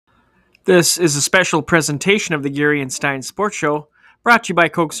This is a special presentation of the Gary and Stein Sports Show, brought to you by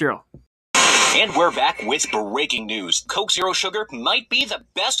Coke Zero. And we're back with breaking news. Coke Zero Sugar might be the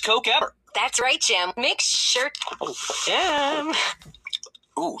best Coke ever. That's right, Jim. Make sure. Jim.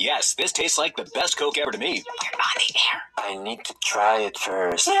 Ooh, yes, this tastes like the best Coke ever to me. You're on the air. I need to try it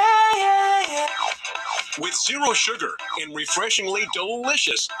first. Yeah. With zero sugar and refreshingly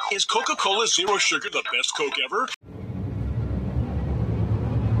delicious, is Coca-Cola Zero Sugar the best Coke ever?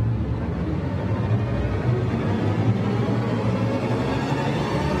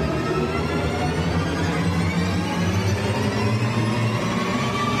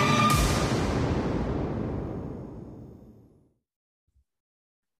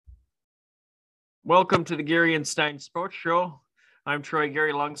 Welcome to the Gary and Stein Sports Show. I'm Troy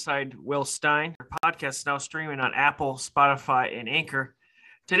Gary alongside Will Stein. Our podcast is now streaming on Apple, Spotify, and Anchor.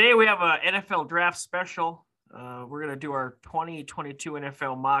 Today we have an NFL draft special. We're going to do our 2022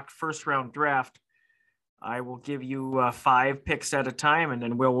 NFL mock first round draft. I will give you 5 picks at a time, and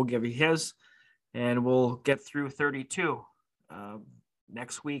then Will will give you his, and we'll get through 32.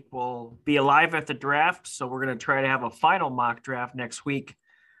 Next week we'll be live at the draft, so we're going to try to have a final mock draft next week.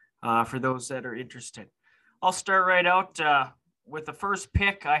 For those that are interested. I'll start right out with the first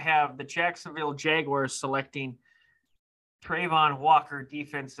pick. I have the Jacksonville Jaguars selecting Travon Walker,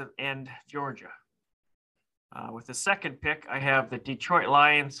 defensive end, Georgia. With the second pick, I have the Detroit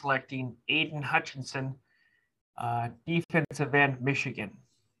Lions selecting Aiden Hutchinson, defensive end, Michigan.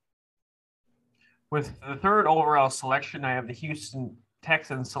 With the third overall selection, I have the Houston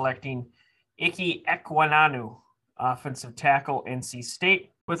Texans selecting Ike Ekwonu, offensive tackle, NC State.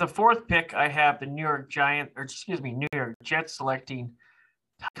 With the fourth pick, I have the New York Jets selecting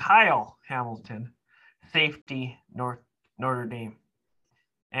Kyle Hamilton, safety, Notre Dame.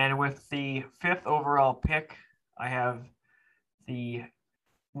 And with the fifth overall pick, I have the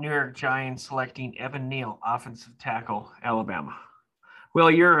New York Giants selecting Evan Neal, offensive tackle, Alabama.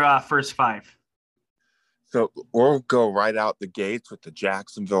 Will, your first 5. So we'll go right out the gates with the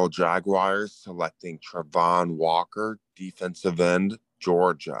Jacksonville Jaguars selecting Travon Walker, defensive end,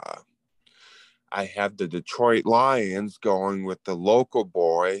 Georgia. I have the Detroit Lions going with the local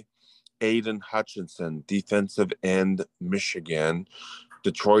boy, Aiden Hutchinson, defensive end, Michigan.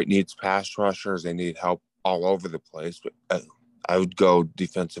 Detroit needs pass rushers. They need help all over the place. But I would go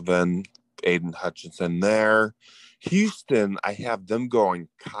defensive end, Aiden Hutchinson there. Houston, I have them going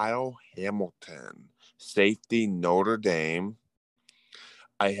Kyle Hamilton, safety, Notre Dame.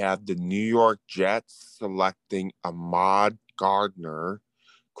 I have the New York Jets selecting Ahmad Gardner,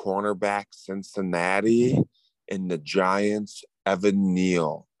 cornerback, Cincinnati, and the Giants, Evan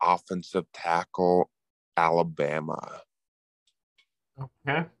Neal, offensive tackle, Alabama.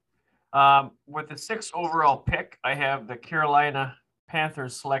 Okay. With the 6th overall pick, I have the Carolina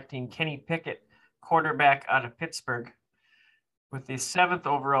Panthers selecting Kenny Pickett, quarterback out of Pittsburgh. With the 7th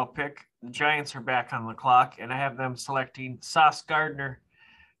overall pick, the Giants are back on the clock, and I have them selecting Sauce Gardner,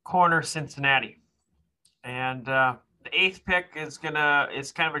 corner, Cincinnati. And the 8th pick is kind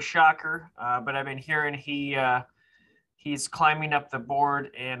of a shocker, but I've been hearing he's climbing up the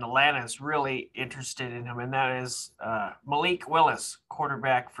board, and Atlanta is really interested in him, and that is Malik Willis,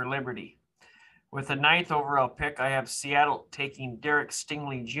 quarterback for Liberty. With the 9th overall pick, I have Seattle taking Derek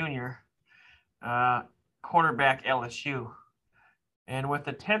Stingley Jr., cornerback, LSU. And with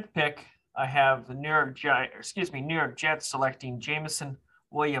the 10th pick, I have the New York Jets selecting Jameson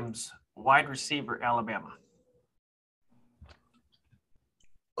Williams, wide receiver, Alabama.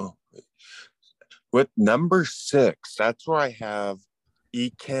 With number 6, that's where I have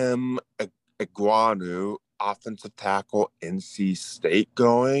Ikem Ekwonu, offensive tackle, NC State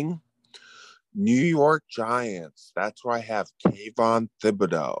going. New York Giants, that's where I have Kayvon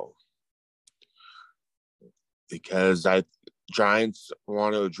Thibodeau. Because Giants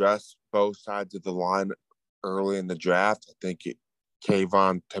want to address both sides of the line early in the draft. I think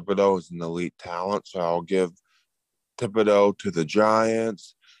Kayvon Thibodeau is an elite talent, so I'll give Thibodeau to the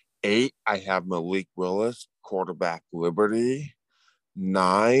Giants. 8, I have Malik Willis, quarterback, Liberty.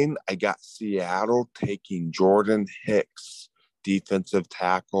 9, I got Seattle taking Jordan Hicks, defensive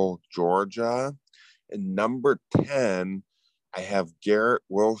tackle, Georgia. And number 10, I have Garrett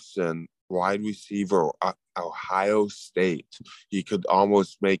Wilson, wide receiver, Ohio State. You could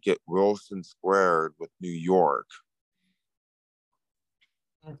almost make it Wilson squared with New York.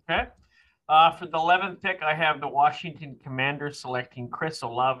 Okay. For the 11th pick, I have the Washington Commanders selecting Chris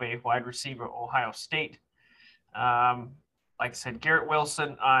Olave, wide receiver, Ohio State. Like I said, Garrett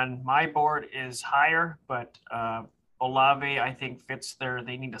Wilson on my board is higher, but Olave, I think, fits there.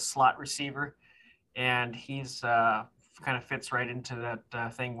 They need a slot receiver, and he's kind of fits right into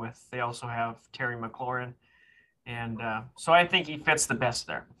that thing with, they also have Terry McLaurin. And so I think he fits the best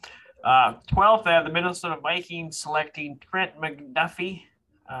there. 12th, I have the Minnesota Vikings selecting Trent McDuffie,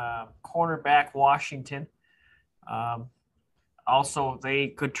 cornerback, Washington. Also, they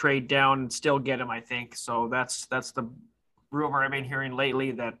could trade down and still get him, I think. So that's the rumor I've been hearing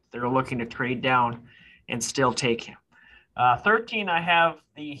lately, that they're looking to trade down and still take him. 13, I have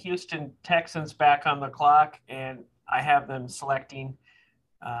the Houston Texans back on the clock, and I have them selecting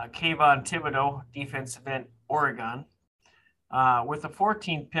Kayvon Thibodeau, defensive end, Oregon. With the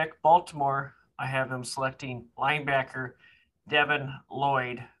 14th pick, Baltimore, I have them selecting linebacker Devin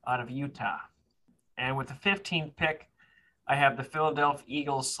Lloyd out of Utah. And with the 15th pick, I have the Philadelphia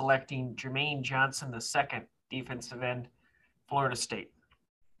Eagles selecting Jermaine Johnson II, defensive end, Florida State.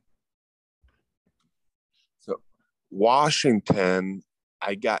 So Washington,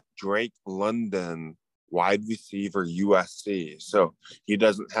 I got Drake London, wide receiver, USC. So he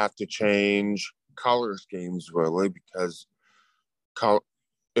doesn't have to change color schemes really, because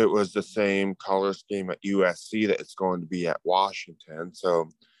it was the same color scheme at USC that it's going to be at Washington. So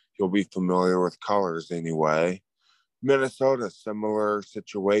he'll be familiar with colors anyway. Minnesota, similar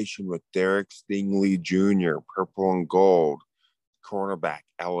situation with Derek Stingley Jr., purple and gold, cornerback,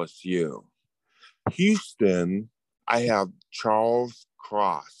 LSU. Houston, I have Charles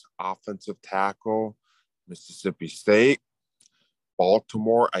Cross, offensive tackle, Mississippi State.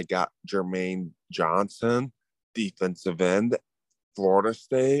 Baltimore, I got Jermaine Johnson, defensive end, Florida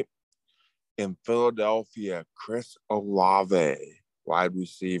State. In Philadelphia, Chris Olave, wide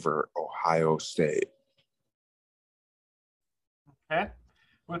receiver, Ohio State. Okay.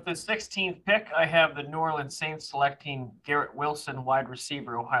 With the 16th pick, I have the New Orleans Saints selecting Garrett Wilson, wide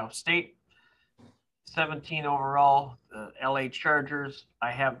receiver, Ohio State. 17 overall, the LA Chargers,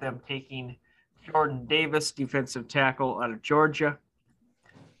 I have them taking Jordan Davis, defensive tackle out of Georgia.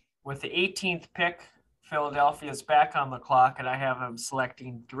 With the 18th pick, Philadelphia is back on the clock, and I have them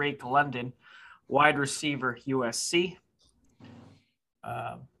selecting Drake London, wide receiver, USC.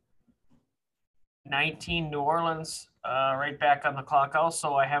 19, New Orleans, right back on the clock.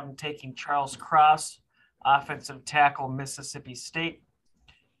 Also, I have them taking Charles Cross, offensive tackle, Mississippi State.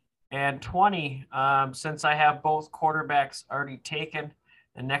 And 20, since I have both quarterbacks already taken,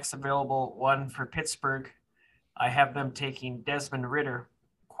 the next available one for Pittsburgh, I have them taking Desmond Ridder,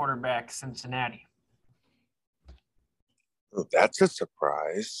 quarterback, Cincinnati. Oh, that's a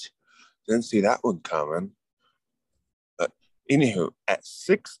surprise. Didn't see that one coming. Anywho, at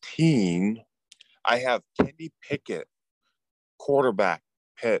 16, I have Kenny Pickett, quarterback,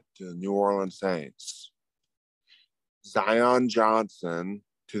 Pitt, to the New Orleans Saints. Zion Johnson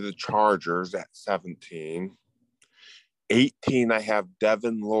to the Chargers at 17. 18, I have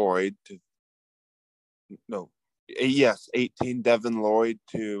Devin Lloyd to, 18, Devin Lloyd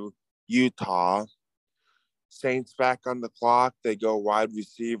to Utah. Saints back on the clock. They go wide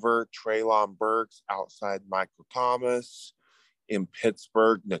receiver, Treylon Burks, outside Michael Thomas. In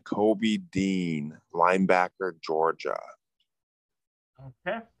Pittsburgh, Nakobe Dean, linebacker, Georgia.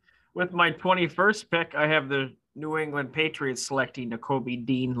 Okay. With my 21st pick, I have the New England Patriots selecting Nakobe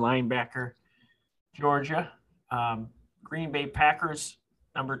Dean, linebacker, Georgia. Green Bay Packers,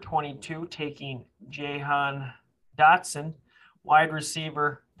 number 22, taking Jahan Dotson, wide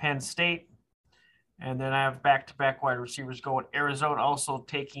receiver, Penn State. And then I have back-to-back wide receivers going. Arizona also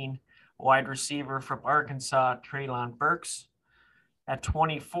taking wide receiver from Arkansas, Treylon Burks. At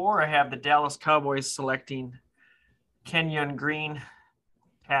 24, I have the Dallas Cowboys selecting Kenyon Green,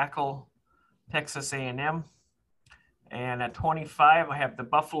 tackle, Texas A&M. And at 25, I have the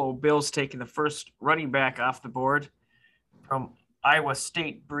Buffalo Bills taking the first running back off the board from Iowa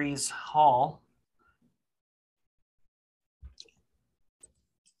State, Breece Hall.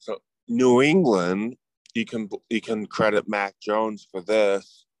 So New England, you can credit Mac Jones for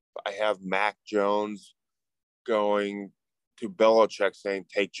this. I have Mac Jones going to Belichick saying,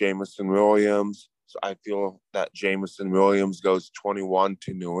 take Jameson Williams. So I feel that Jameson Williams goes 21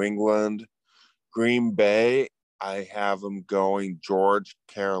 to New England. Green Bay, I have them going George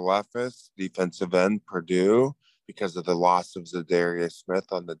Karlaftis, defensive end, Purdue, because of the loss of Zadarius Smith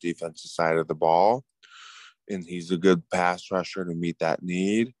on the defensive side of the ball. And he's a good pass rusher to meet that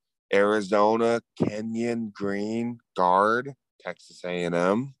need. Arizona, Kenyon Green, guard, Texas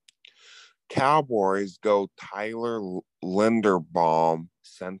A&M. Cowboys go Tyler Linderbaum,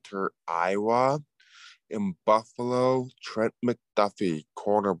 center, Iowa. In Buffalo, Trent McDuffie,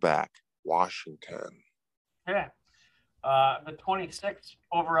 cornerback, Washington. Okay. The 26th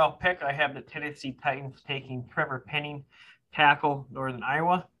overall pick, I have the Tennessee Titans taking Trevor Penning, tackle, Northern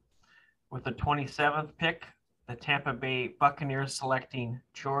Iowa. With the 27th pick, the Tampa Bay Buccaneers selecting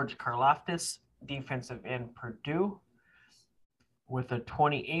George Karlaftis, defensive end, Purdue. With the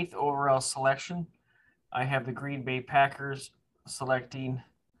 28th overall selection, I have the Green Bay Packers selecting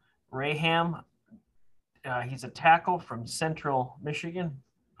Raham. He's a tackle from Central Michigan,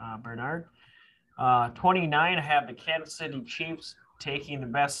 Bernard. 29, I have the Kansas City Chiefs taking the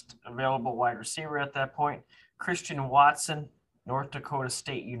best available wide receiver at that point, Christian Watson, North Dakota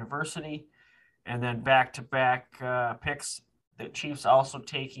State University. And then back-to-back picks, the Chiefs also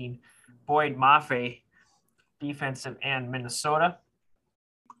taking Boyd Mafe, defensive end, Minnesota.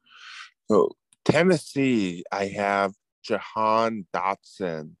 So Tennessee, I have Jahan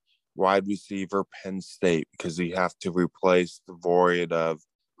Dotson, wide receiver, Penn State, because you have to replace the void of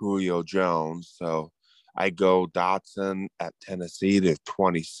Julio Jones. So I go Dotson at Tennessee to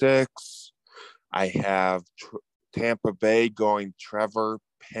 26. I have Tampa Bay going Trevor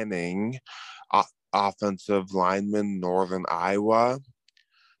Penning, offensive lineman, Northern Iowa.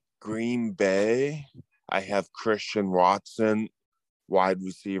 Green Bay, I have Christian Watson, wide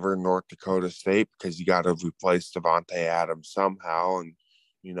receiver, North Dakota State, because you got to replace Devontae Adams somehow. And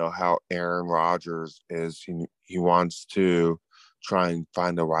you know how Aaron Rodgers is. He wants to try and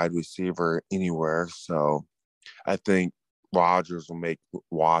find a wide receiver anywhere. So I think Rodgers will make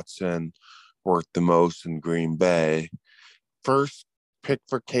Watson worth the most in Green Bay. First pick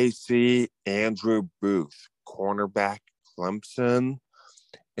for KC, Andrew Booth, cornerback, Clemson.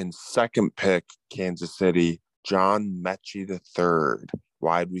 And second pick, Kansas City, John Mechie III,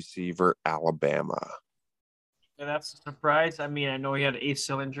 wide receiver, Alabama. Yeah, that's a surprise. I mean, I know he had an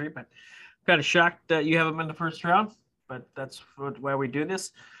ACL injury, but kind of shocked that you have him in the first round. But that's why we do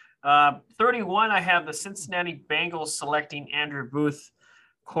this. 31, I have the Cincinnati Bengals selecting Andrew Booth,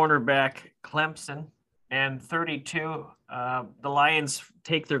 cornerback, Clemson. And 32, the Lions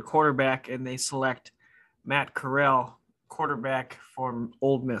take their quarterback and they select Matt Corral, quarterback from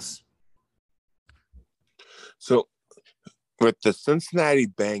Ole Miss. So with the Cincinnati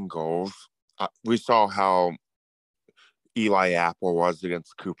Bengals, we saw how Eli Apple was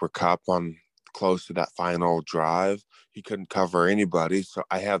against Cooper Kupp on close to that final drive. He couldn't cover anybody. So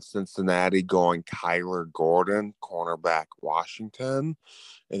I have Cincinnati going Kyler Gordon, cornerback, Washington.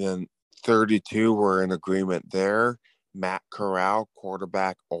 And then 32, we're in agreement there. Matt Corral,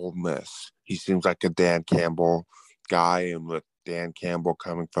 quarterback, Ole Miss. He seems like a Dan Campbell guy, and with Dan Campbell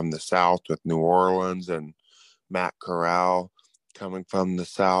coming from the South with New Orleans and Matt Corral coming from the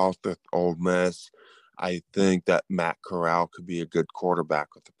South with Ole Miss, I think that Matt Corral could be a good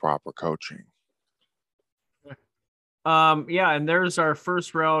quarterback with the proper coaching. Yeah, and there's our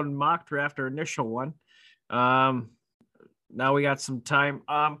first round mock draft, our initial one. Now we got some time.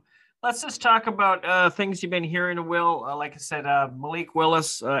 Let's just talk about things you've been hearing, Will. Like I said, Malik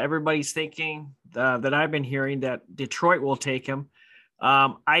Willis, everybody's thinking that I've been hearing that Detroit will take him.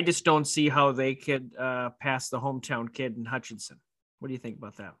 I just don't see how they could pass the hometown kid in Hutchinson. What do you think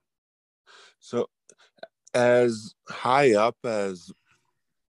about that? So as high up as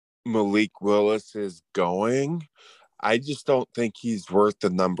Malik Willis is going, I just don't think he's worth the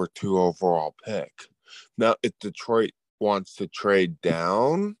number 2 overall pick. Now, if Detroit wants to trade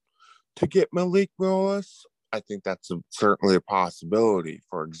down to get Malik Willis, I think that's certainly a possibility.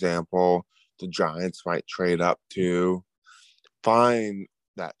 For example, the Giants might trade up to find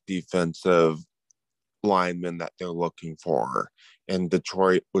that defensive lineman that they're looking for, and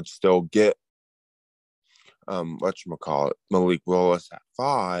Detroit would still get Malik Willis at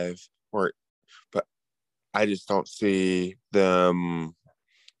 5, but I just don't see them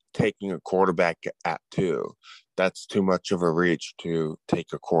taking a quarterback at 2. That's too much of a reach to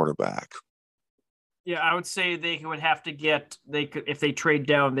take a quarterback. Yeah, I would say they would have to if they trade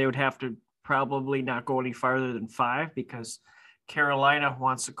down, they would have to probably not go any farther than 5, because Carolina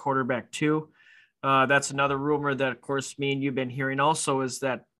wants a quarterback too. That's another rumor that, of course, me and you've been hearing also, is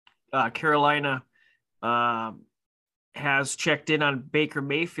that Carolina has checked in on Baker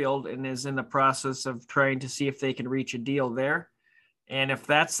Mayfield and is in the process of trying to see if they can reach a deal there. And if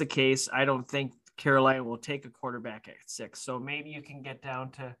that's the case, I don't think Carolina will take a quarterback at 6. So maybe you can get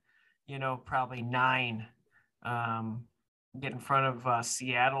down to, probably 9, get in front of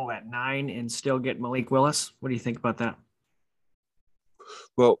Seattle at 9 and still get Malik Willis. What do you think about that?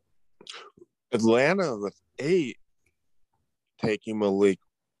 Well, Atlanta with 8 taking Malik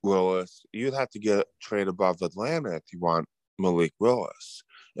Willis, you'd have to trade above Atlanta if you want Malik Willis.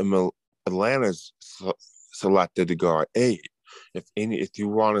 And Atlanta's selected to go at 8. If you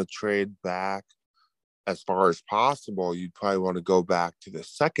want to trade back as far as possible, you'd probably want to go back to the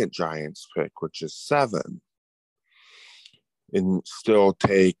second Giants pick, which is 7, and still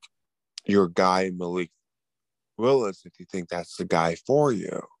take your guy Malik Willis if you think that's the guy for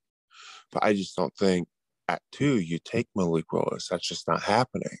you. But I just don't think at 2 you take Malik Willis. That's just not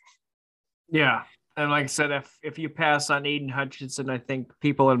happening. Yeah. And like I said, if you pass on Aiden Hutchinson, I think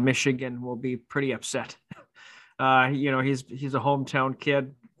people in Michigan will be pretty upset. He's a hometown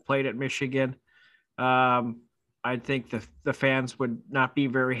kid, played at Michigan. I think the fans would not be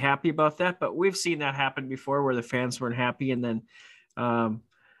very happy about that, but we've seen that happen before where the fans weren't happy and then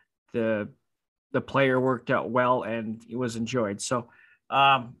the player worked out well and it was enjoyed. So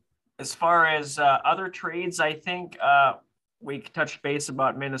as far as other trades, I think we touched base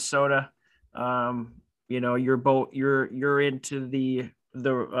about Minnesota. You're into the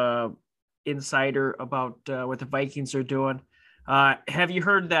insider about what the Vikings are doing. Have you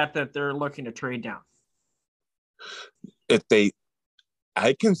heard that they're looking to trade down?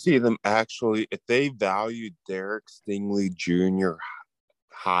 I can see them actually, if they value Derek Stingley Jr.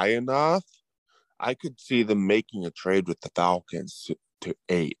 high enough, I could see them making a trade with the Falcons to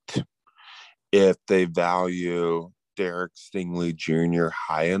 8. If they value Derek Stingley Jr.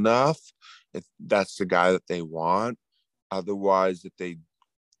 high enough, if that's the guy that they want. Otherwise, if they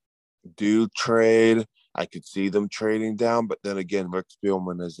do trade, I could see them trading down. But then again, Rick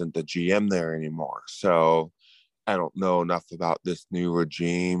Spielman isn't the GM there anymore. So I don't know enough about this new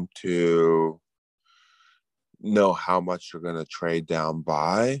regime to know how much they're going to trade down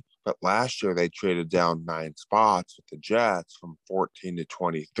by. But last year they traded down 9 spots with the Jets from 14 to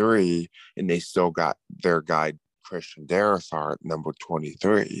 23, and they still got their guy Christian Darrisaw at number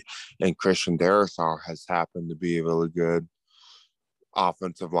 23. And Christian Darrisaw has happened to be a really good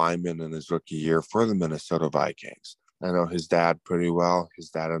offensive lineman in his rookie year for the Minnesota Vikings. I know his dad pretty well. His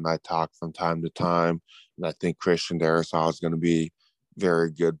dad and I talk from time to time, and I think Christian Darrisaw is going to be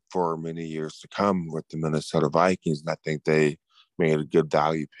very good for many years to come with the Minnesota Vikings. And I think they made a good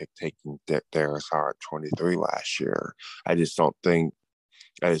value pick taking Darrisaw at 23 last year. I just don't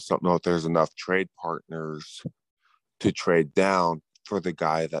know if there's enough trade partners to trade down for the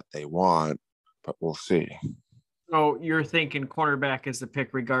guy that they want, but we'll see. So you're thinking cornerback is the pick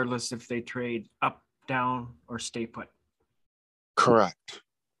regardless if they trade up, down, or stay put? Correct.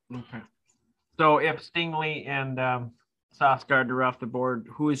 Okay. So if Stingley and Saucegaard are off the board,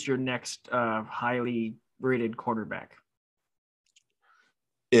 who is your next highly rated quarterback?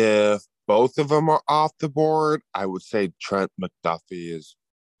 If both of them are off the board, I would say Trent McDuffie is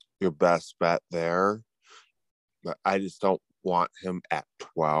your best bet there. But I just don't want him at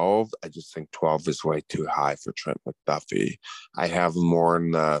 12. I just think 12 is way too high for Trent McDuffie. I have him more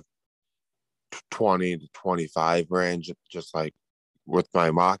in the 20 to 25 range, just like with my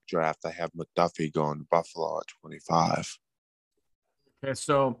mock draft, I have McDuffie going to Buffalo at 25. Okay,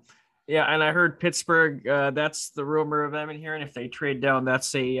 so yeah, and I heard Pittsburgh. That's the rumor of them in here, and if they trade down,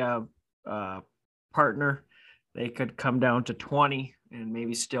 that's a partner. They could come down to 20 and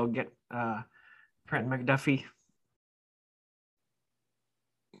maybe still get Trent McDuffie.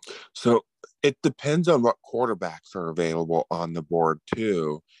 So it depends on what quarterbacks are available on the board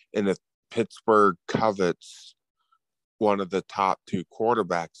too, and if Pittsburgh covets one of the top 2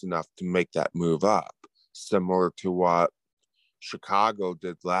 quarterbacks enough to make that move up, similar to what Chicago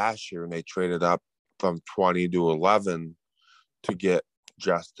did last year, and they traded up from 20 to 11 to get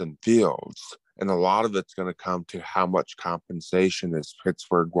Justin Fields. And a lot of it's going to come to how much compensation does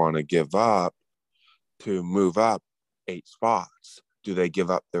Pittsburgh want to give up to move up 8 spots. Do they give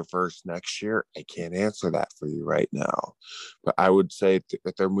up their first next year? I can't answer that for you right now. But I would say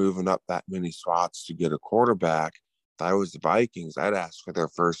if they're moving up that many spots to get a quarterback, if I was the Vikings, I'd ask for their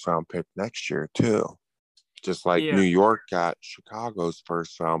first round pick next year too. Just like New York got Chicago's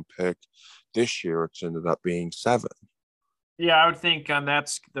first round pick this year, which ended up being 7. Yeah, I would think on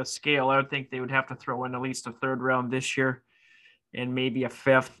that the scale, I would think they would have to throw in at least a 3rd round this year and maybe a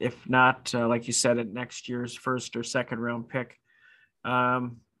 5th, if not, like you said, at next year's 1st or 2nd round pick.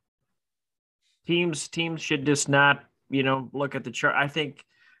 Teams should just not, look at the chart. I think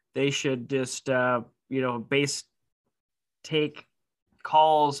they should just, take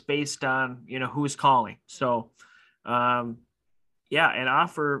calls based on, who's calling. So, and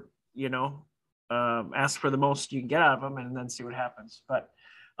offer, ask for the most you can get out of them and then see what happens. But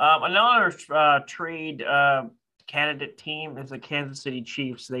another trade candidate team is the Kansas City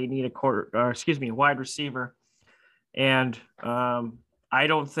Chiefs. They need a wide receiver. And I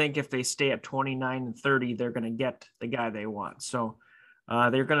don't think if they stay at 29 and 30, they're going to get the guy they want. So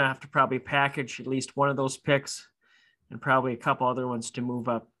they're going to have to probably package at least one of those picks and probably a couple other ones to move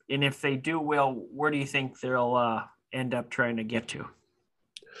up. And if they do, where do you think they'll end up trying to get to?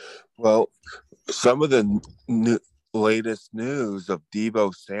 Well, some of the latest news of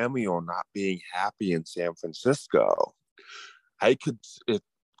Deebo Samuel not being happy in San Francisco. If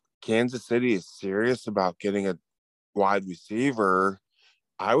Kansas City is serious about getting a wide receiver,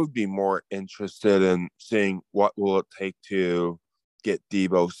 I would be more interested in seeing what will it take to get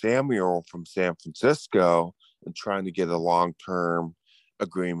Deebo Samuel from San Francisco and trying to get a long-term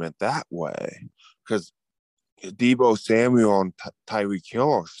agreement that way. Because Deebo Samuel and Tyreek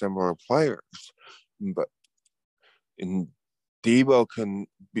Hill are similar players, but Deebo can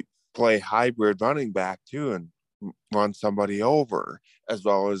play hybrid running back too and run somebody over, as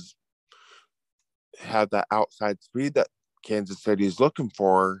well as have that outside speed that Kansas City is looking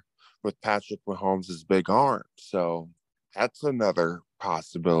for with Patrick Mahomes' big arm. So that's another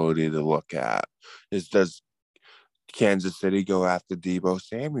possibility to look at, is does Kansas City go after Deebo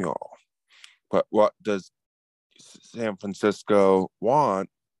Samuel? But what does San Francisco want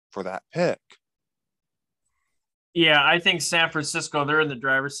for that pick? Yeah, I think San Francisco, they're in the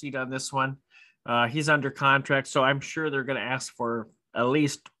driver's seat on this one. He's under contract, so I'm sure they're going to ask for at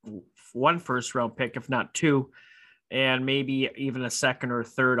least one first round pick, if not two, and maybe even a second or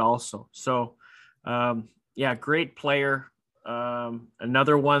third also. So, yeah, great player.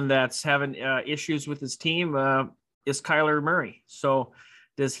 Another one that's having issues with his team is Kyler Murray. So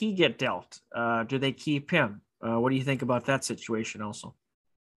does he get dealt? Do they keep him? What do you think about that situation also?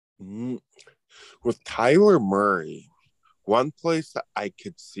 With Kyler Murray, one place that I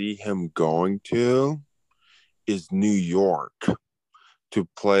could see him going to is New York to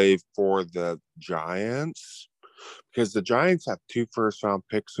play for the Giants, because the Giants have 2 first-round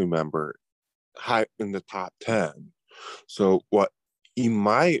picks, remember, high in the top 10. So what he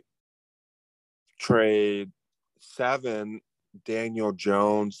might trade 7 Daniel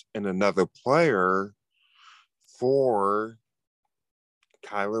Jones and another player for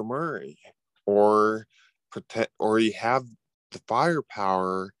Kyler Murray, or you have the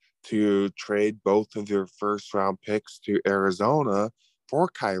firepower to trade both of your first round picks to Arizona for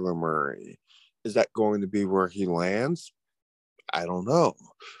Kyler Murray. Is that going to be where he lands? I don't know.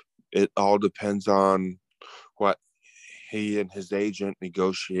 It all depends on what he and his agent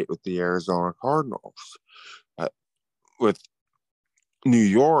negotiate with the Arizona Cardinals. With New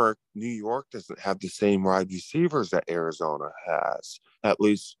York doesn't have the same wide receivers that Arizona has, at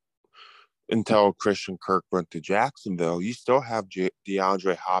least until Christian Kirk went to Jacksonville. You still have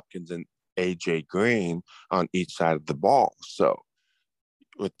DeAndre Hopkins and AJ Green on each side of the ball. So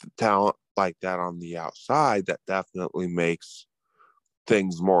with the talent like that on the outside, that definitely makes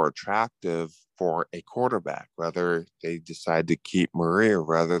things more attractive for a quarterback, whether they decide to keep Murray or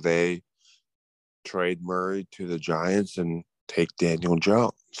whether they trade Murray to the Giants and take Daniel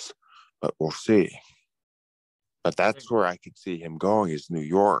Jones. But we'll see. But that's where I could see him going, is New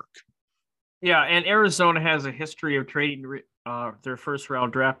York. Yeah, and Arizona has a history of trading their first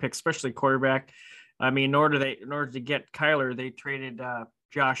round draft pick, especially quarterback. I mean, in order to get Kyler, they traded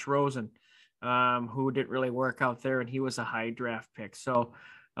Josh Rosen, who didn't really work out there, and he was a high draft pick. So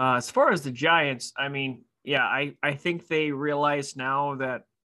as far as the Giants, I mean, yeah, I think they realize now that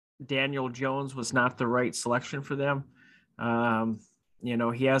Daniel Jones was not the right selection for them.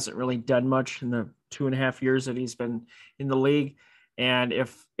 He hasn't really done much in the 2.5 years that he's been in the league. And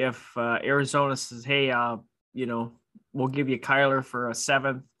if Arizona says, hey, we'll give you Kyler for a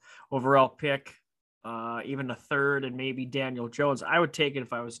 7th overall pick, even a 3rd, and maybe Daniel Jones, I would take it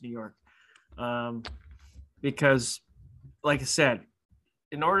if I was New York. Because, like I said,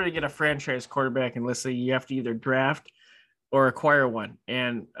 in order to get a franchise quarterback in this league, you have to either draft or acquire one.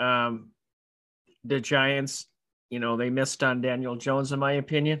 And the Giants, they missed on Daniel Jones, in my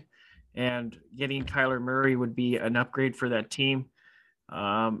opinion. And getting Kyler Murray would be an upgrade for that team.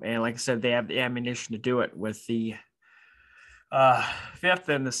 And like I said, they have the ammunition to do it with the 5th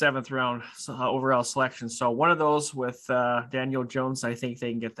and the 7th round overall selection. So one of those with Daniel Jones, I think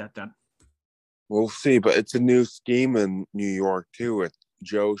they can get that done. We'll see, but it's a new scheme in New York too, with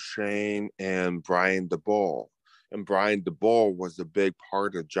Joe Schoen and Brian Daboll. And Brian Daboll was a big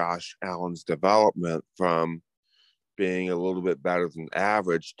part of Josh Allen's development from being a little bit better than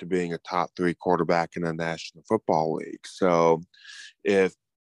average to being a top 3 quarterback in the National Football League. So if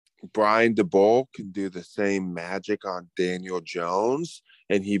Brian Daboll can do the same magic on Daniel Jones,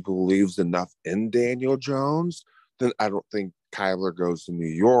 and he believes enough in Daniel Jones, then I don't think Kyler goes to New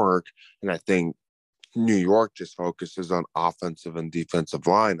York. And I think New York just focuses on offensive and defensive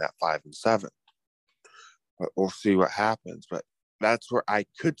line at 5 and 7. But we'll see what happens. But that's where I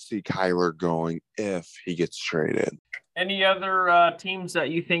could see Kyler going if he gets traded. Any other teams that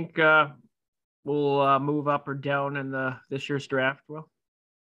you think will move up or down in this year's draft, Will?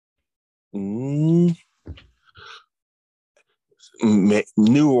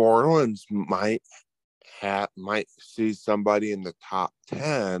 New Orleans might see somebody in the top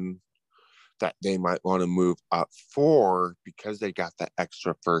 10 that they might want to move up for because they got that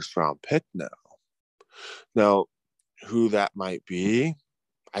extra first round pick now. Now, who that might be,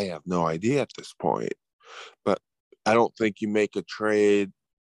 I have no idea at this point. But I don't think you make a trade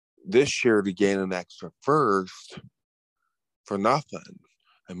this year to gain an extra first for nothing.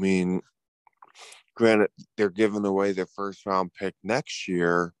 I mean, granted, they're giving away their first round pick next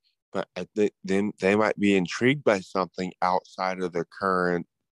year, but I think they might be intrigued by something outside of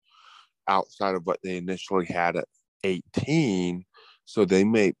what they initially had at 18. So they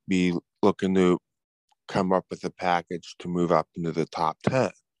may be looking to come up with a package to move up into the top 10.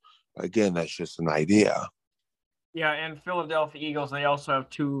 But again, that's just an idea. Yeah, and Philadelphia Eagles, they also have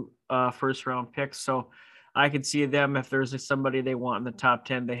 2 first-round picks. So I could see them, if there's somebody they want in the top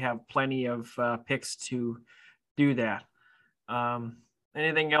 10, they have plenty of picks to do that.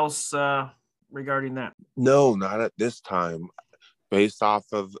 Anything else regarding that? No, not at this time. Based off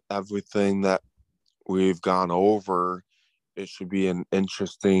of everything that we've gone over, it should be an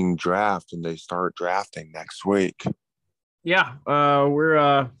interesting draft, and they start drafting next week. Yeah, we're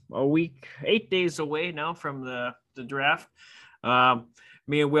a week, 8 days away now from the draft.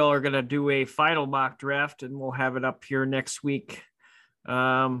 Me and Will are going to do a final mock draft, and we'll have it up here next week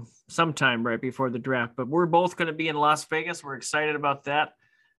sometime right before the draft. But we're both going to be in Las Vegas. We're excited about that.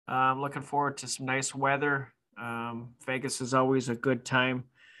 Looking forward to some nice weather. Vegas is always a good time.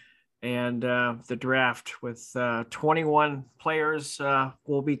 And the draft with 21 players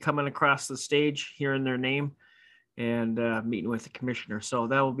will be coming across the stage, hearing their name, and meeting with the commissioner. So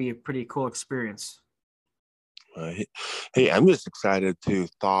that will be a pretty cool experience. Hey, I'm just excited to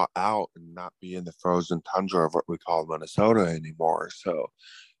thaw out and not be in the frozen tundra of what we call Minnesota anymore. So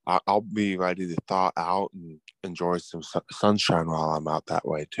I'll be ready to thaw out and enjoy some sunshine while I'm out that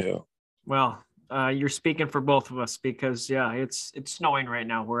way too. Well, you're speaking for both of us because it's snowing right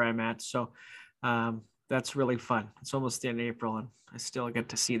now where I'm at. So that's really fun. It's almost the end of April and I still get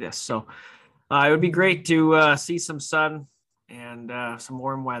to see this. So it would be great to see some sun and some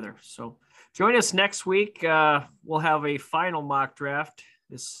warm weather. So join us next week. We'll have a final mock draft.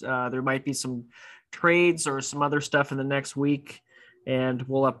 There might be some trades or some other stuff in the next week, and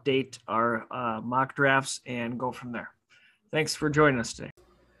we'll update our mock drafts and go from there. Thanks for joining us today.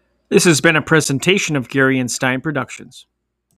 This has been a presentation of Gary and Stein Productions.